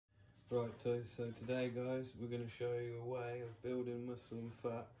Right, so today guys, we're going to show you a way of building muscle and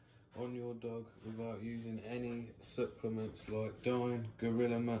fat on your dog without using any supplements like Dine,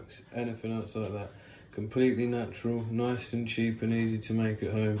 Gorilla Max, anything else like that. Completely natural, nice and cheap and easy to make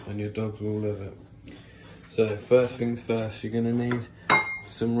at home, and your dogs will love it. So first things first, you're going to need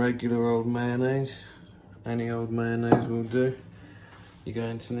some regular old mayonnaise. Any old mayonnaise will do. You're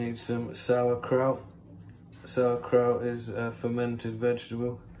going to need some sauerkraut. Sauerkraut is a fermented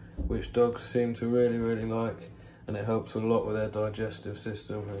vegetable which dogs seem to really like, and it helps a lot with their digestive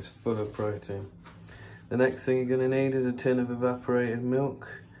system, and it's full of protein. The next thing you're going to need is a tin of evaporated milk.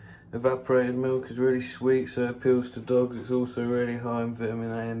 Evaporated milk is really sweet, so it appeals to dogs. It's also really high in vitamin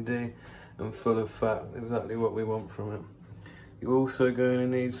A and D and full of fat, exactly what we want from it. You're also going to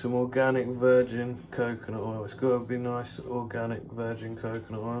need some organic virgin coconut oil. It's got to be nice organic virgin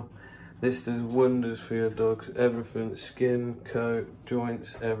coconut oil. This does wonders for your dogs, everything, skin, coat,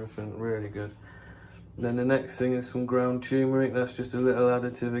 joints, everything, really good. Then the next thing is some ground turmeric. That's just a little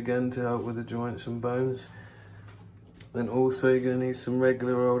additive again to help with the joints and bones. Then also you're going to need some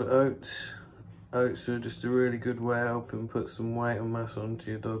regular old oats. Oats are just a really good way of helping put some weight and mass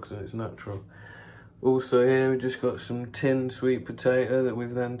onto your dogs, and it's natural. Also here we've just got some tinned sweet potato that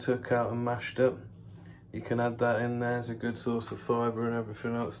we've then took out and mashed up. You can add that in there as a good source of fibre and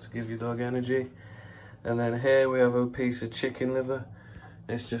everything else to give your dog energy. And then here we have a piece of chicken liver.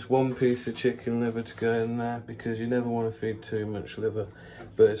 It's just one piece of chicken liver to go in there because you never want to feed too much liver,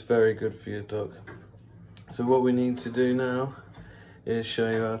 but it's very good for your dog. So what we need to do now is show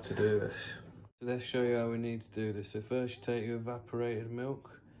you how to do this. So let's show you how we need to do this. So first you take your evaporated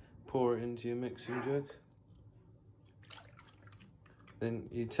milk, pour it into your mixing jug. Then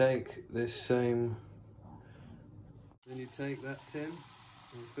you take this same Then you take that tin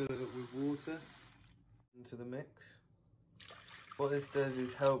and fill it up with water into the mix. What this does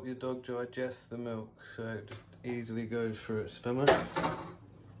is help your dog digest the milk, so it just easily goes through its stomach.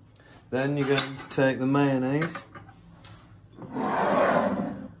 Then you're going to take the mayonnaise,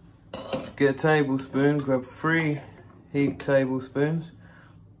 get a tablespoon, grab 3 heaped tablespoons,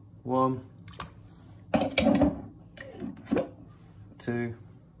 1, 2,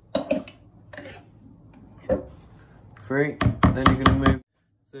 3. Then you're going to move.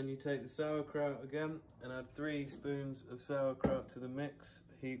 Then you take the sauerkraut again and add 3 spoons of sauerkraut to the mix,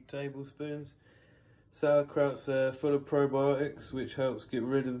 heaped tablespoons. Sauerkraut's full of probiotics, which helps get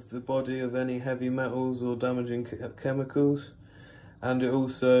rid of the body of any heavy metals or damaging chemicals. And it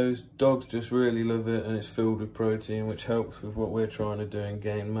also, dogs just really love it, and it's filled with protein, which helps with what we're trying to do and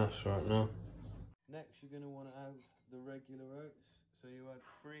gain mass right now. Next you're going to want to add the regular oats. So you add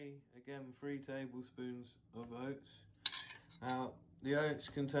 3 tablespoons of oats. Now, the oats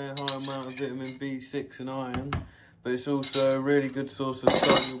contain a high amount of vitamin B6 and iron, but it's also a really good source of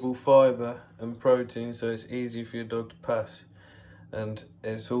soluble fibre and protein, so it's easy for your dog to pass. And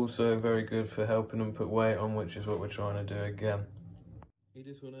it's also very good for helping them put weight on, which is what we're trying to do again. You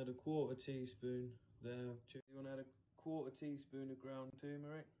just want to add a 1/4 teaspoon there. You want to add a 1/4 teaspoon of ground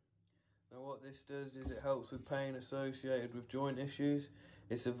turmeric. Now what this does is it helps with pain associated with joint issues.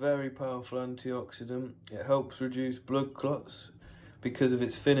 It's a very powerful antioxidant. It helps reduce blood clots because of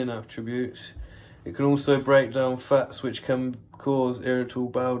its thinning attributes. It can also break down fats, which can cause irritable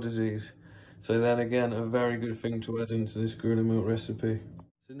bowel disease. So then again, a very good thing to add into this Gorilla Milk recipe.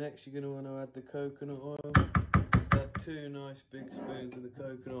 So next you're going to want to add the coconut oil. Just add 2 nice big spoons of the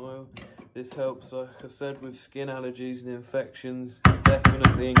coconut oil. This helps, like I said, with skin allergies and infections.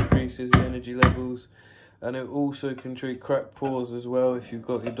 Definitely increases the energy levels. And it also can treat cracked paws as well if you've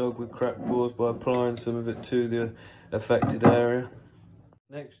got your dog with cracked paws, by applying some of it to the affected area.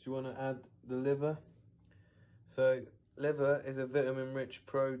 Next you want to add the liver. So liver is a vitamin-rich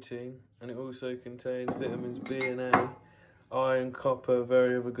protein, and it also contains vitamins B and A, iron, copper,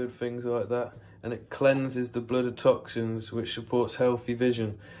 very other good things like that. And it cleanses the blood of toxins, which supports healthy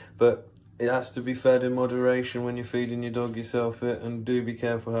vision. But it has to be fed in moderation when you're feeding your dog yourself it, and do be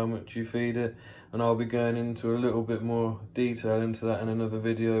careful how much you feed it. And I'll be going into a little bit more detail into that in another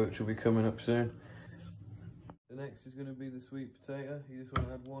video, which will be coming up soon. The next is going to be the sweet potato. You just want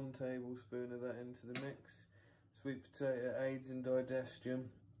to add 1 tablespoon of that into the mix. Sweet potato aids in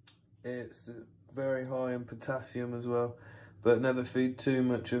digestion. It's very high in potassium as well, but never feed too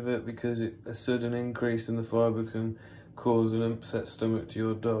much of it because a sudden increase in the fibre can cause an upset stomach to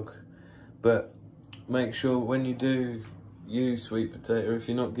your dog. But make sure when you do use sweet potato, if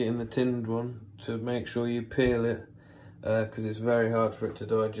you're not getting the tinned one, to make sure you peel it, because it's very hard for it to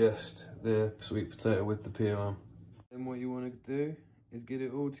digest the sweet potato with the peel on. Then what you want to do is get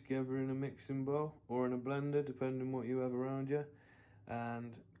it all together in a mixing bowl or in a blender, depending on what you have around you,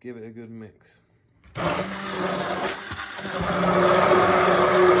 and give it a good mix.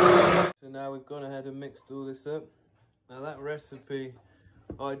 So now we've gone ahead and mixed all this up. Now that recipe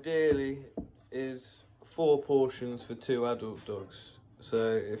ideally is 4 portions for 2 adult dogs.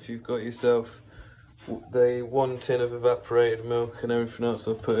 So if you've got yourself the 1 tin of evaporated milk and everything else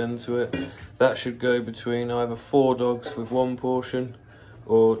I've put into it, that should go between either 4 dogs with 1 portion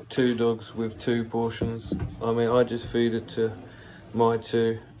or 2 dogs with 2 portions. I mean, I just feed it to my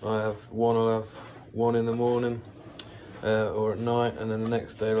 2. I'll have one in the morning or at night, and then the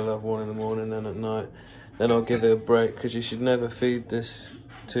next day I'll have 1 in the morning and at night. Then I'll give it a break, because you should never feed this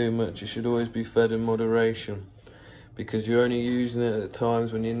too much. You should always be fed in moderation, because you're only using it at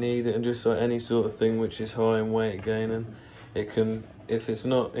times when you need it. And just like any sort of thing which is high in weight gaining, it can, if it's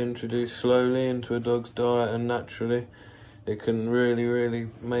not introduced slowly into a dog's diet and naturally, it can really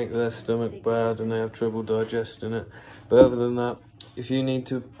make their stomach bad and they have trouble digesting it. But other than that, if you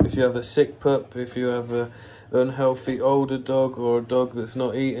have a sick pup, if you have a unhealthy older dog, or a dog that's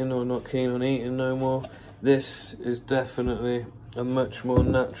not eating or not keen on eating no more, this is definitely a much more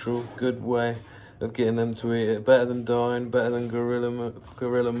natural, good way of getting them to eat it. Better than dying, better than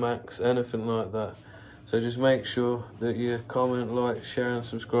Gorilla Max, anything like that. So just make sure that you comment, like, share and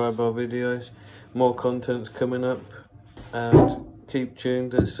subscribe our videos. More content's coming up, and keep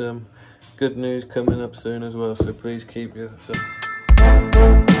tuned. There's some good news coming up soon as well, so please keep yourself